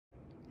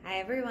Hi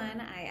everyone,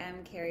 I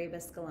am Kerry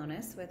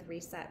Biskelonis with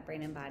Reset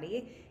Brain and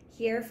Body,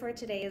 here for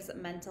today's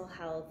Mental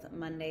Health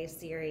Monday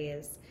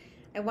series.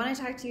 I want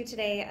to talk to you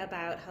today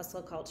about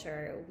hustle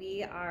culture.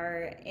 We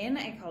are in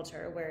a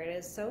culture where it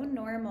is so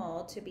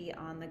normal to be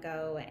on the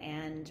go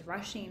and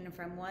rushing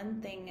from one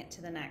thing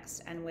to the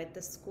next. And with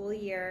the school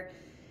year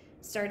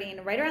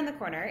starting right around the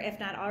corner,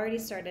 if not already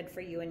started for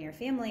you and your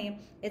family,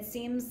 it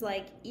seems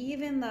like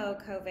even though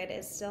COVID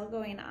is still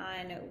going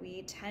on,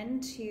 we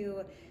tend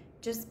to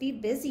just be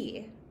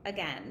busy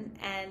again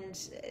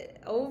and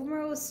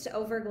almost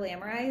over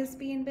glamorize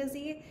being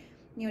busy.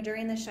 You know,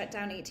 during the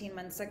shutdown 18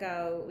 months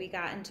ago, we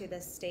got into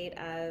this state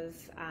of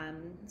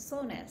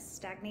slowness,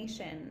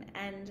 stagnation,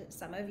 and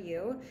some of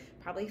you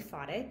probably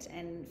fought it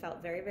and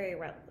felt very, very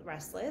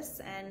restless.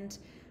 And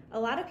a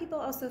lot of people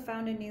also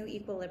found a new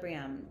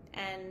equilibrium,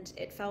 and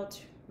it felt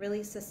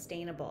really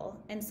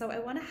sustainable. And so I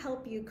want to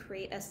help you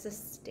create a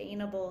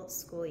sustainable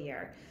school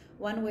year,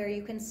 one where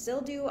you can still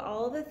do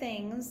all the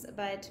things,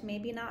 but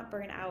maybe not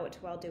burn out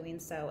while doing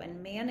so,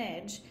 and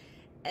manage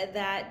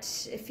that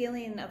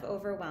feeling of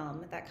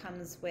overwhelm that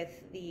comes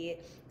with the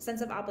sense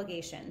of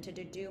obligation to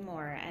do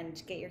more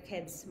and get your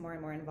kids more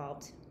and more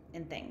involved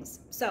in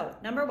things. So,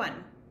 number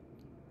one,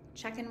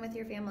 check in with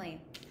your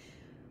family.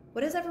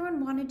 What does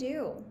everyone want to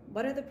do?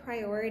 What are the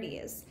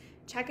priorities?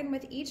 Check in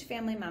with each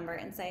family member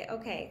and say,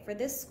 okay, for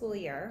this school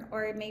year,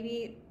 or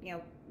maybe,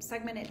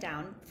 segment it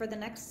down for the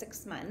next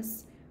 6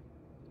 months,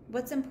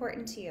 what's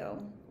important to you?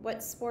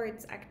 What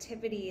sports,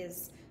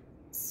 activities,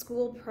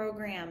 school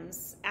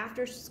programs,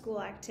 after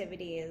school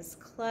activities,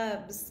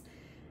 clubs,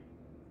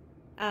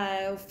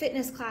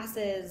 fitness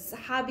classes,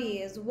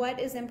 hobbies, what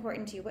is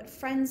important to you? What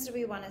friends do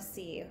we want to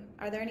see?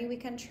 Are there any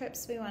weekend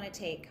trips we want to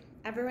take?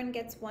 Everyone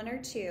gets one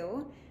or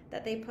two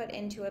that they put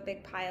into a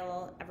big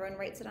pile. Everyone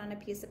writes it on a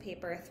piece of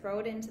paper, throw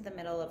it into the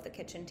middle of the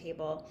kitchen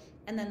table,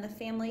 and then the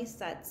family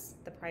sets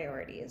the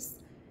priorities.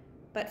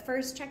 But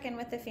first, check in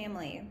with the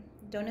family.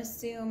 Don't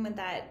assume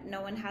that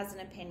no one has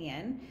an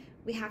opinion.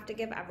 We have to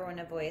give everyone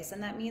a voice,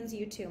 and that means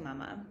you too,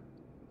 Mama.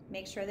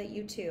 Make sure that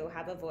you too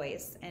have a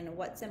voice in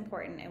what's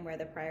important and where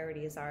the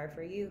priorities are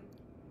for you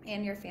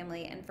and your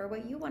family, and for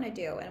what you want to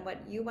do and what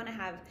you want to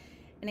have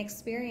an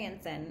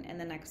experience in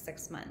the next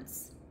 6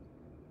 months.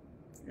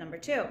 Number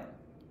two,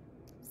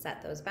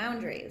 set those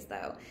boundaries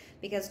though,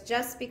 because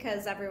just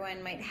because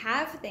everyone might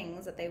have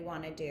things that they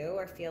want to do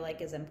or feel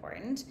like is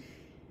important,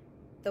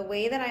 the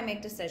way that I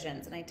make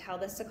decisions, and I tell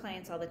this to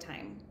clients all the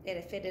time,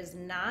 if it is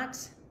not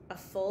a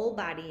full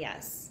body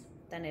yes,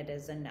 then it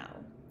is a no.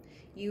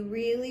 You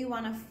really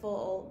want a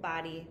full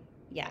body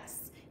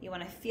yes. You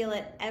want to feel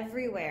it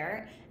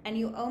everywhere, and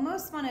you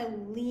almost want to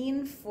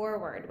lean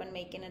forward when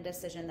making a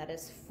decision that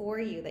is for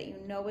you, that you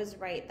know is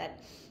right,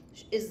 that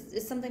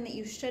is something that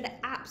you should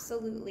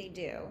absolutely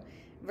do,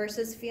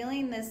 versus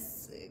feeling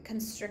this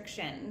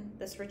constriction,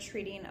 this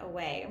retreating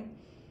away.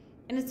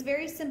 And it's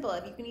very simple.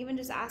 If you can even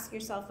just ask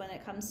yourself when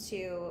it comes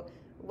to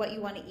what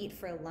you want to eat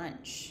for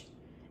lunch,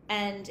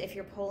 and if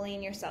you're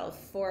pulling yourself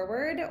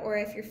forward or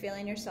if you're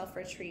feeling yourself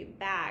retreat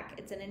back,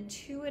 it's an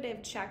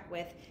intuitive check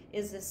with,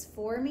 is this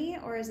for me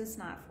or is this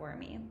not for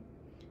me?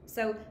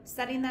 So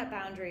setting that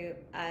boundary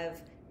of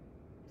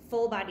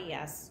full body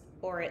yes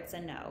or it's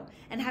a no,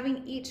 and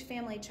having each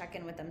family check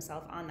in with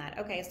themselves on that.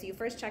 Okay, so you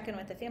first check in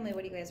with the family.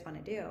 What do you guys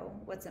want to do?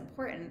 What's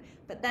important?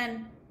 But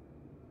then,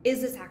 is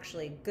this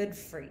actually good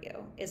for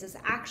you? Is this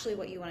actually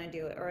what you want to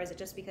do? Or is it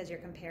just because you're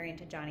comparing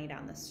to Johnny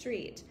down the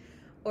street?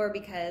 Or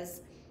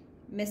because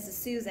Mrs.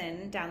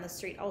 Susan down the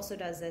street also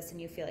does this and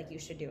you feel like you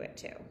should do it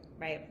too,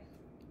 right?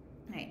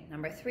 All right,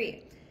 number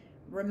three,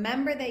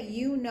 remember that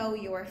you know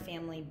your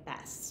family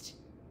best,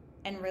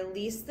 and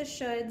release the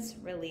shoulds,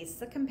 release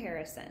the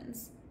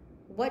comparisons.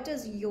 What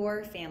does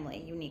your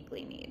family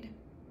uniquely need?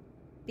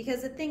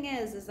 Because the thing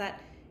is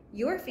that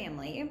your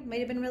family might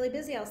have been really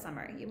busy all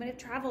summer. You might have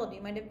traveled,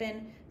 you might have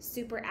been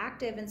super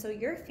active, and so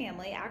your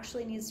family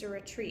actually needs to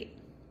retreat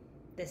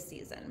this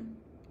season.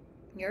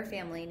 Your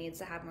family needs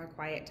to have more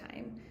quiet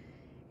time.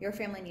 Your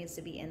family needs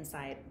to be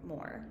inside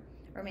more.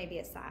 Or maybe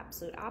it's the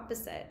absolute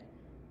opposite.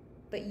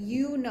 But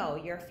you know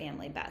your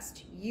family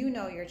best. You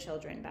know your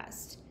children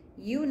best.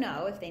 You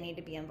know if they need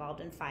to be involved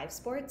in 5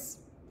 sports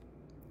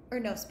or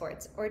no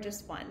sports or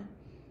just one.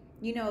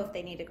 You know if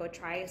they need to go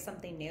try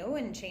something new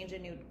and change a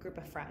new group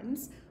of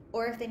friends,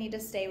 or if they need to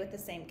stay with the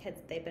same kids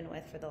that they've been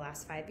with for the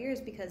last 5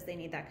 years because they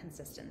need that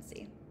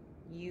consistency.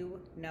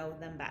 You know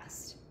them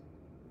best.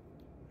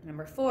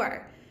 Number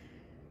 4,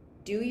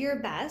 do your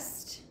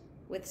best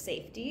with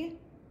safety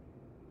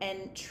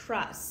and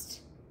trust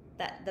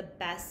that the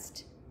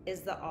best is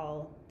the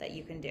all that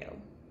you can do.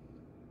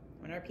 I'm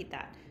going to repeat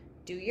that.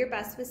 Do your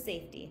best with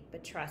safety,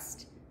 but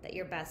trust that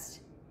your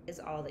best is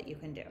all that you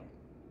can do.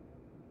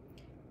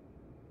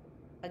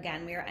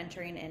 Again, we are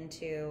entering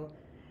into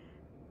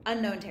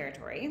unknown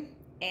territory,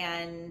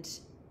 and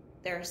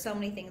there are so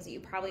many things that you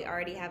probably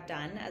already have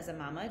done as a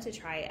mama to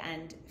try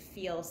and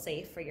feel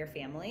safe for your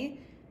family,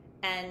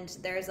 and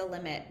there's a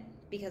limit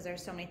because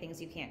there's so many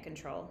things you can't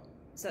control.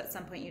 So at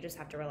some point you just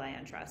have to rely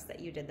on trust that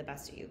you did the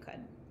best that you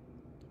could.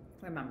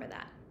 Remember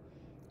that.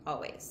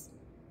 always.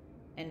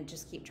 And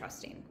just keep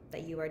trusting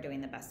that you are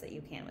doing the best that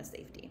you can with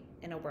safety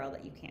in a world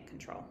that you can't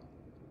control.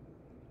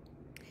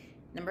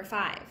 Number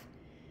 5,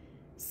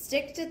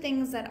 stick to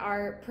things that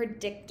are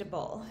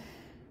predictable.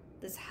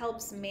 This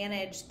helps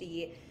manage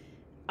the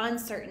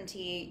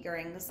uncertainty, your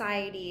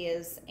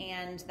anxieties,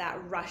 and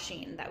that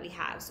rushing that we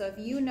have. So if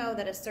you know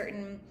that a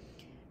certain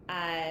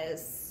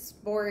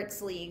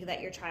sports league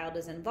that your child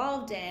is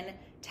involved in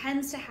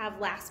tends to have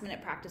last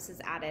minute practices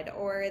added,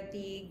 or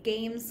the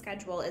game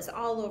schedule is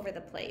all over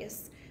the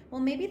place, well,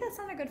 maybe that's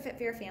not a good fit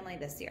for your family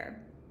this year.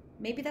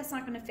 Maybe that's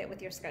not going to fit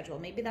with your schedule.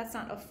 Maybe that's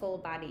not a full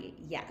body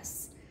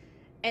yes.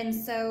 And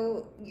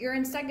so you're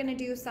instead going to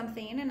do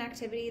something, an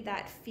activity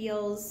that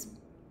feels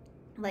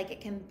like it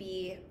can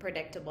be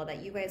predictable,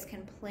 that you guys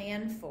can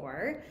plan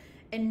for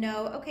and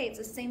know, okay, it's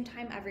the same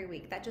time every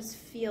week. That just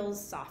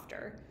feels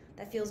softer.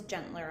 That feels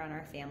gentler on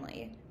our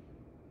family.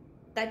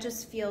 That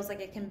just feels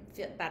like it can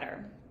fit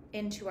better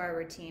into our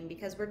routine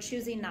because we're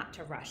choosing not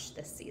to rush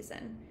this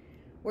season.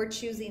 We're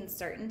choosing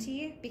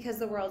certainty because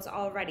the world's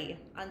already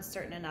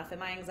uncertain enough and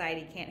my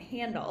anxiety can't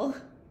handle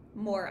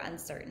more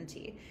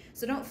uncertainty.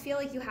 So don't feel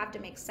like you have to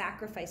make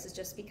sacrifices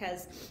just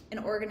because an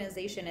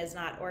organization is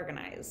not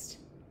organized.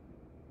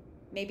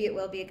 Maybe it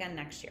will be again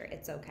next year.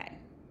 It's okay.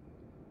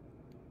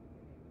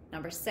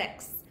 Number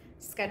 6,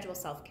 schedule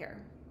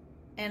self-care.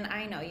 And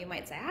I know you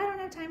might say, I don't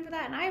have time for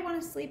that and I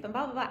want to sleep and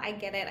blah, blah, blah. I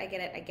get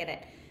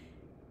it.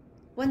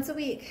 Once a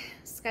week,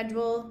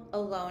 schedule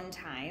alone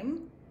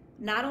time,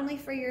 not only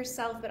for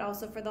yourself, but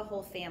also for the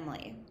whole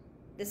family.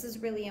 This is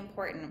really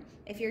important.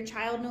 If your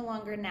child no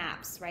longer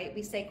naps, right,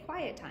 we say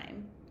quiet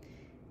time.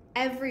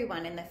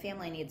 Everyone in the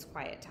family needs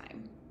quiet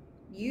time.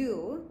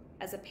 You,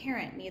 as a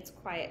parent, needs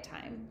quiet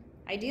time.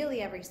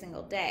 Ideally every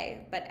single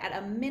day, but at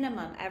a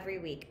minimum every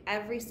week,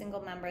 every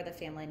single member of the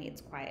family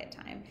needs quiet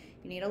time.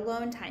 You need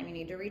alone time, you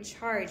need to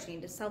recharge, you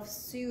need to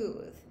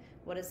self-soothe.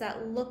 What does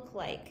that look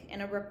like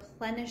in a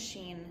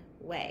replenishing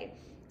way?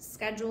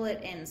 Schedule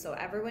it in so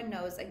everyone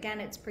knows, again,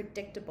 it's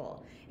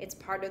predictable. It's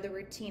part of the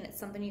routine. It's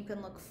something you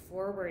can look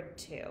forward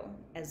to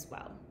as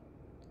well.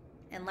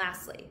 And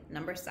lastly,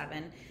 number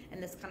 7,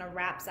 and this kind of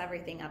wraps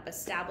everything up,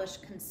 establish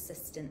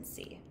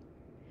consistency.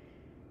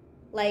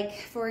 Like,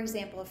 for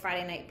example,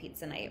 Friday night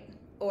pizza night,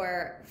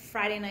 or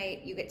Friday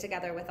night you get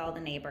together with all the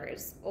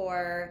neighbors,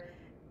 or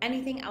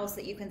anything else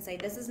that you can say,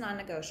 this is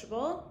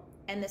non-negotiable,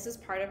 and this is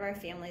part of our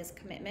family's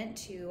commitment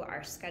to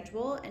our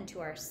schedule and to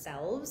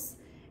ourselves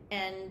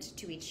and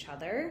to each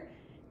other.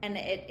 And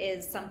it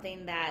is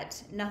something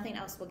that nothing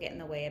else will get in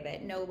the way of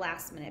it. No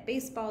last minute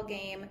baseball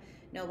game,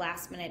 no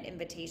last minute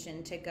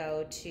invitation to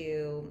go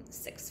to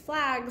Six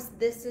Flags.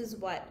 This is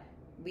what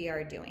we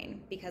are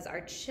doing because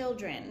our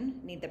children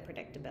need the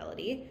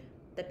predictability.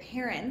 The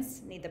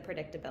parents need the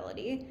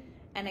predictability.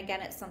 And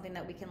again, it's something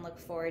that we can look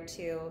forward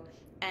to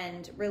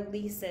and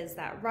releases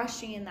that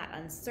rushing, that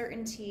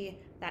uncertainty,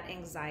 that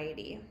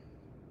anxiety.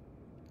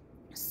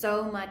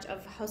 So much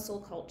of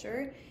hustle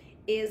culture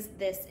is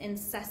this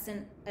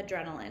incessant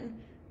adrenaline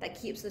that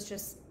keeps us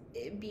just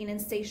being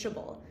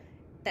insatiable,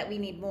 that we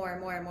need more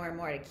and more and more and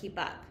more to keep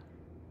up.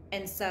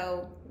 And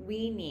so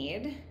we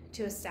need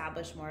to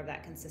establish more of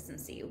that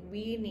consistency.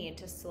 We need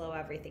to slow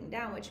everything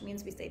down, which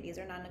means we say these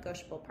are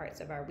non-negotiable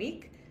parts of our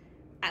week.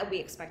 We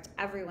expect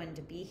everyone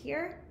to be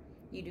here.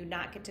 You do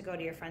not get to go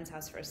to your friend's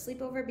house for a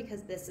sleepover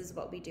because this is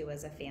what we do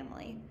as a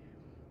family.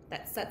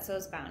 That sets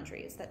those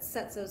boundaries, that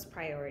sets those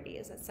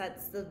priorities, that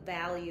sets the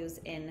values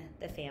in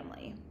the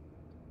family.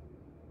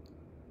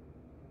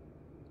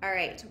 All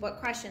right, what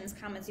questions,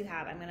 comments you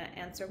have? I'm gonna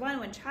answer one.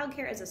 When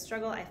childcare is a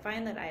struggle, I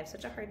find that I have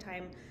such a hard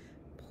time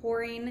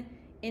pouring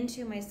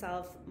into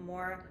myself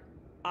more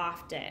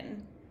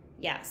often.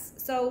 Yes,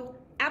 so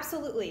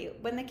absolutely.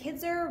 When the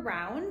kids are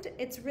around,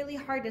 it's really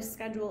hard to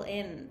schedule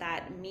in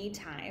that me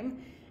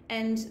time.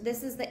 And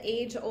this is the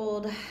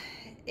age-old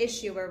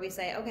issue where we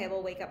say, okay,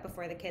 we'll wake up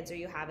before the kids, or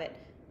you have it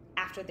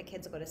after the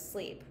kids go to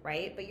sleep,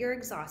 right? But you're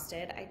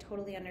exhausted. I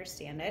totally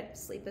understand it.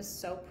 Sleep is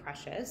so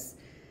precious.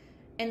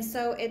 And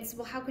so it's,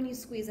 well, how can you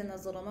squeeze in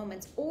those little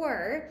moments?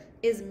 Or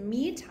is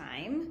me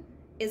time,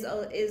 is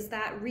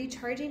that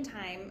recharging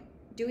time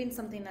doing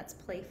something that's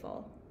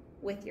playful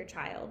with your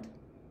child?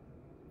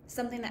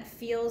 Something that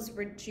feels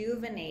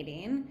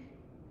rejuvenating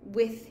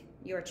with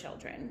your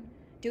children.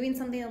 Doing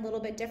something a little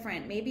bit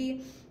different.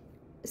 Maybe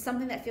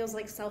something that feels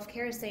like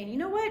self-care is saying, you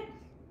know what?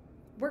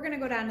 We're going to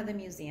go down to the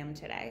museum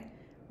today.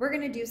 We're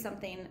going to do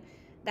something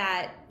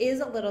that is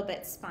a little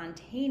bit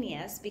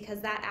spontaneous,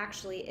 because that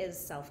actually is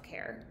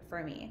self-care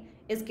for me,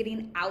 is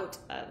getting out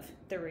of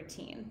the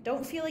routine.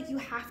 Don't feel like you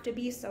have to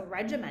be so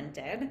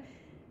regimented,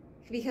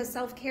 because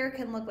self-care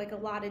can look like a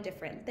lot of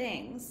different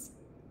things,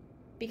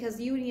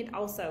 because you need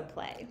also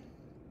play.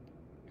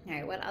 All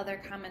right, what other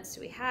comments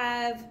do we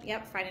have?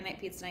 Yep, Friday night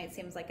pizza night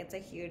seems like it's a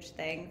huge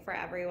thing for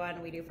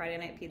everyone. We do Friday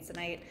night pizza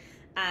night.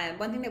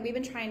 One thing that we've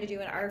been trying to do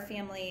in our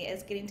family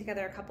is getting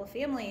together a couple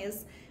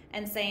families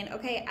and saying,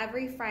 okay,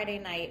 every Friday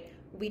night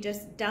we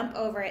just dump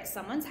over at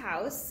someone's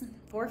house,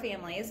 4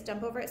 families,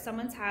 dump over at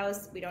someone's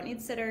house. We don't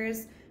need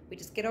sitters. We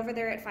just get over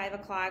there at 5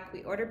 o'clock.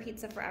 We order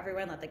pizza for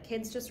everyone, let the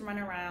kids just run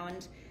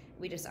around.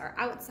 We just are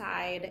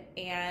outside,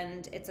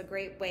 and it's a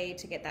great way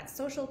to get that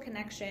social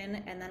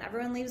connection. And then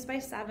everyone leaves by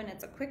 7.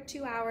 It's a quick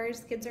 2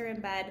 hours. Kids are in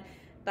bed,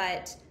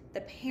 but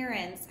the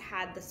parents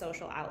had the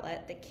social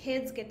outlet. The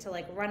kids get to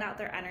like run out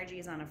their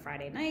energies on a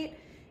Friday night,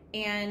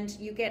 and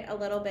you get a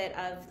little bit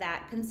of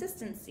that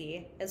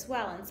consistency as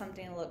well, and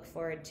something to look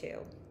forward to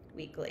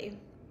weekly.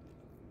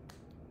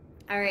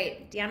 All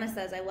right, Deanna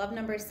says, I love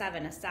number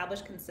 7,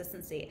 establish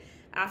consistency.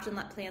 I often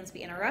let plans be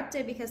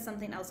interrupted because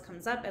something else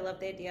comes up. I love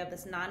the idea of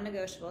this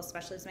non-negotiable,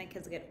 especially as my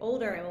kids get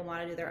older and will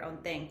want to do their own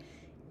thing.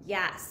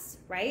 Yes,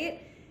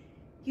 right?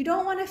 You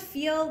don't want to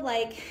feel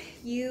like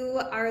you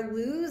are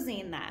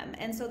losing them.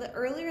 And so the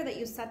earlier that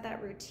you set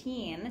that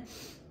routine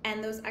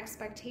and those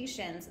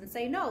expectations and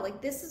say, no,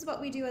 like this is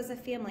what we do as a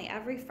family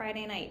every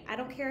Friday night. I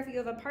don't care if you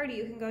have a party,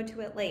 you can go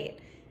to it late.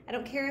 I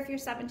don't care if you're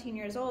 17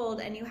 years old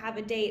and you have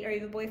a date or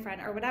you have a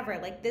boyfriend or whatever.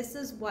 Like this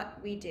is what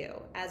we do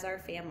as our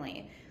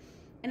family.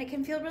 And it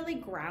can feel really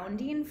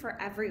grounding for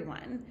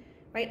everyone,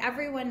 right?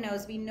 Everyone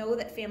knows, we know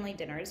that family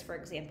dinners, for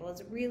example,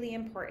 is really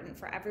important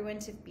for everyone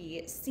to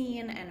be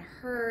seen and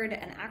heard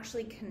and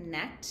actually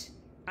connect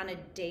on a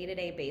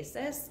day-to-day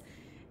basis.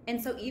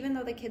 And so even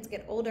though the kids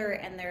get older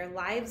and their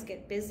lives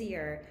get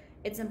busier,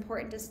 it's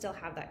important to still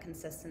have that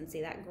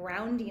consistency, that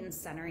grounding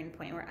centering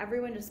point where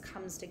everyone just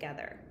comes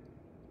together.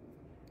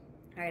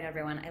 All right,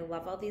 everyone, I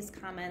love all these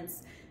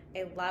comments.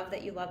 I love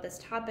that you love this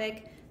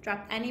topic.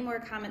 Drop any more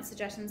comments,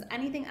 suggestions,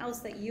 anything else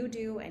that you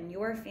do and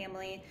your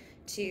family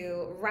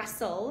to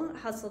wrestle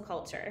hustle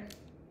culture.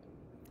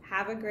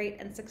 Have a great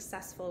and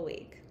successful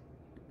week.